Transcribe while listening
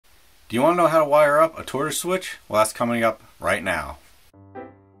Do you want to know how to wire up a Tortoise switch? Well, that's coming up right now.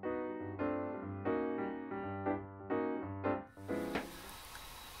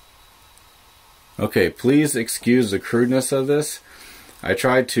 Okay, please excuse the crudeness of this. I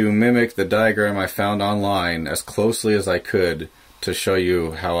tried to mimic the diagram I found online as closely as I could to show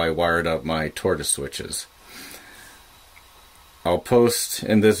you how I wired up my Tortoise switches. I'll post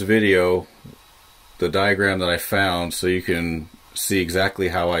in this video the diagram that I found so you can see exactly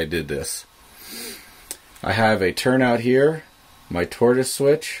how I did this. I have a turnout here, my Tortoise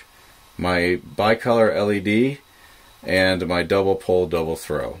switch, my bicolor LED, and my double pole double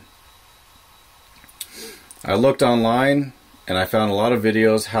throw. I looked online and I found a lot of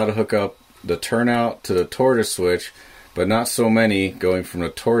videos how to hook up the turnout to the Tortoise switch, but not so many going from the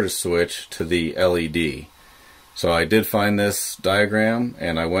Tortoise switch to the LED. So I did find this diagram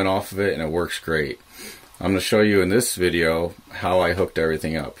and I went off of it and it works great. I'm going to show you in this video how I hooked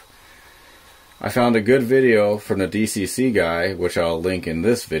everything up. I found a good video from the DCC guy, which I'll link in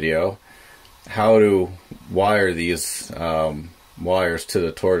this video, how to wire these wires to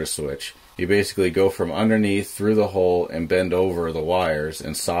the Tortoise switch. You basically go from underneath through the hole and bend over the wires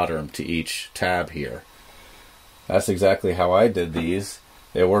and solder them to each tab here. That's exactly how I did these.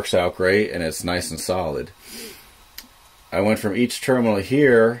 It works out great and it's nice and solid. I went from each terminal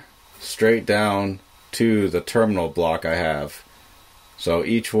here straight down to the terminal block I have. So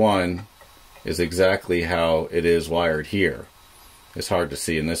each one is exactly how it is wired here. It's hard to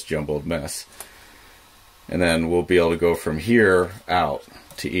see in this jumbled mess. And then we'll be able to go from here out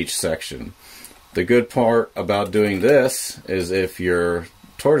to each section. The good part about doing this is if your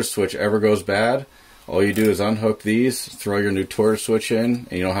Tortoise switch ever goes bad, all you do is unhook these, throw your new Tortoise switch in,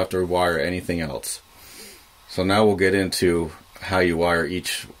 and you don't have to wire anything else. So now we'll get into how you wire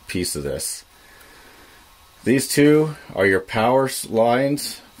each piece of this. These two are your power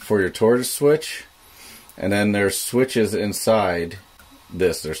lines for your Tortoise switch, and then there's switches inside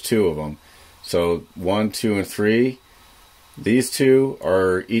this. There's two of them. So 1, 2, and 3. These two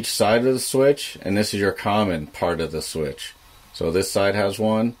are each side of the switch, and this is your common part of the switch. So this side has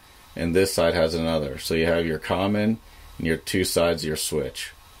one, and this side has another. So you have your common and your two sides of your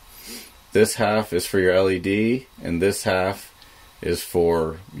switch. This half is for your LED, and this half is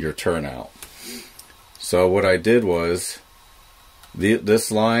for your turnout. So what I did was, this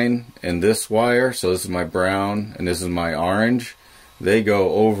line and this wire, so this is my brown and this is my orange, they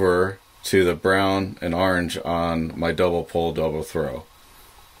go over to the brown and orange on my double pole double throw.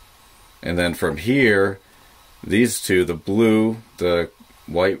 And then from here, these two, the blue, the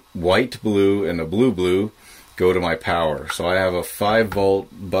white blue and the blue blue, go to my power. So I have a 5-volt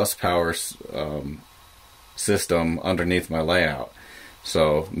bus power system underneath my layout.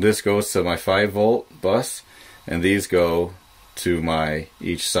 So this goes to my 5-volt bus, and these go to my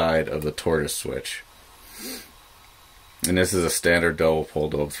each side of the Tortoise switch. And this is a standard double pole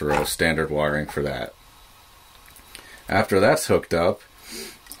double throw, standard wiring for that. After that's hooked up,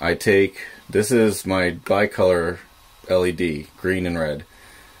 I take, this is my bicolor LED, green and red.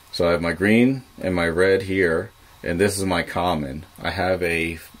 So I have my green and my red here, and this is my common. I have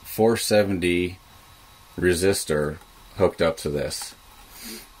a 470 resistor hooked up to this.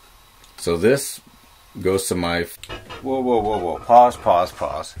 So this goes to my... Whoa.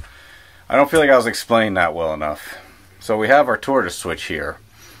 Pause. I don't feel like I was explaining that well enough. So we have our Tortoise switch here,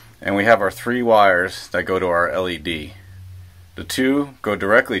 and we have our 3 wires that go to our LED. The 2 go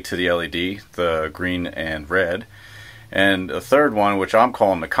directly to the LED, the green and red, and the third one, which I'm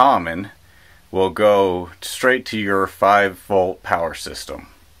calling the common, will go straight to your 5-volt power system.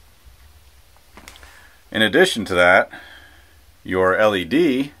 In addition to that, your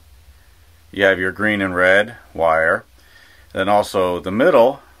LED, you have your green and red wire, then also the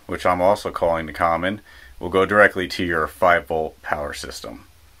middle, which I'm also calling the common, will go directly to your 5-volt power system.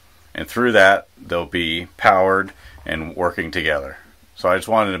 And through that, they'll be powered and working together. So I just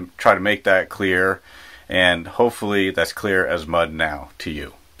wanted to try to make that clear, and hopefully that's clear as mud now to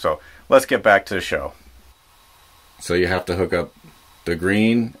you. So let's get back to the show. So you have to hook up the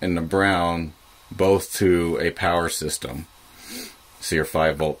green and the brown both to a power system. So your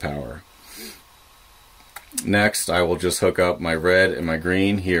 5-volt power. Next, I will just hook up my red and my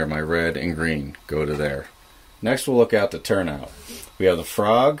green here. My red and green go to there. Next, we'll look at the turnout. We have the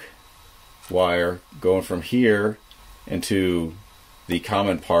frog wire going from here into the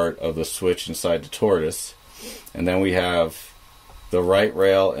common part of the switch inside the Tortoise. And then we have the right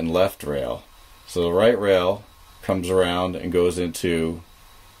rail and left rail. So the right rail comes around and goes into,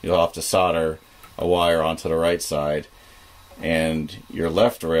 you'll have to solder a wire onto the right side. And your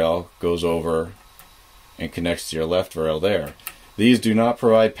left rail goes over and connects to your left rail there. These do not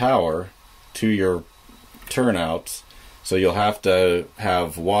provide power to your turnouts, so you'll have to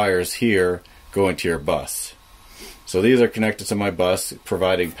have wires here going to your bus. So these are connected to my bus,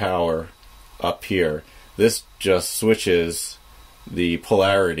 providing power up here. This just switches the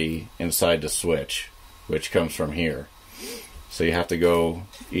polarity inside the switch, which comes from here. So you have to go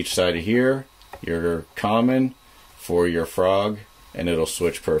each side of here, your common for your frog, and it'll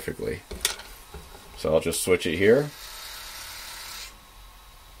switch perfectly. So I'll just switch it here.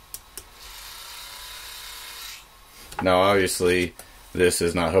 Now obviously this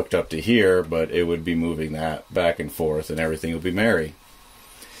is not hooked up to here, but it would be moving that back and forth and everything will be merry.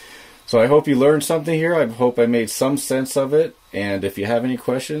 So I hope you learned something here. I hope I made some sense of it. And if you have any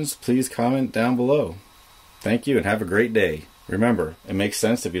questions, please comment down below. Thank you and have a great day. Remember, it makes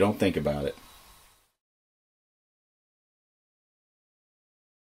sense if you don't think about it.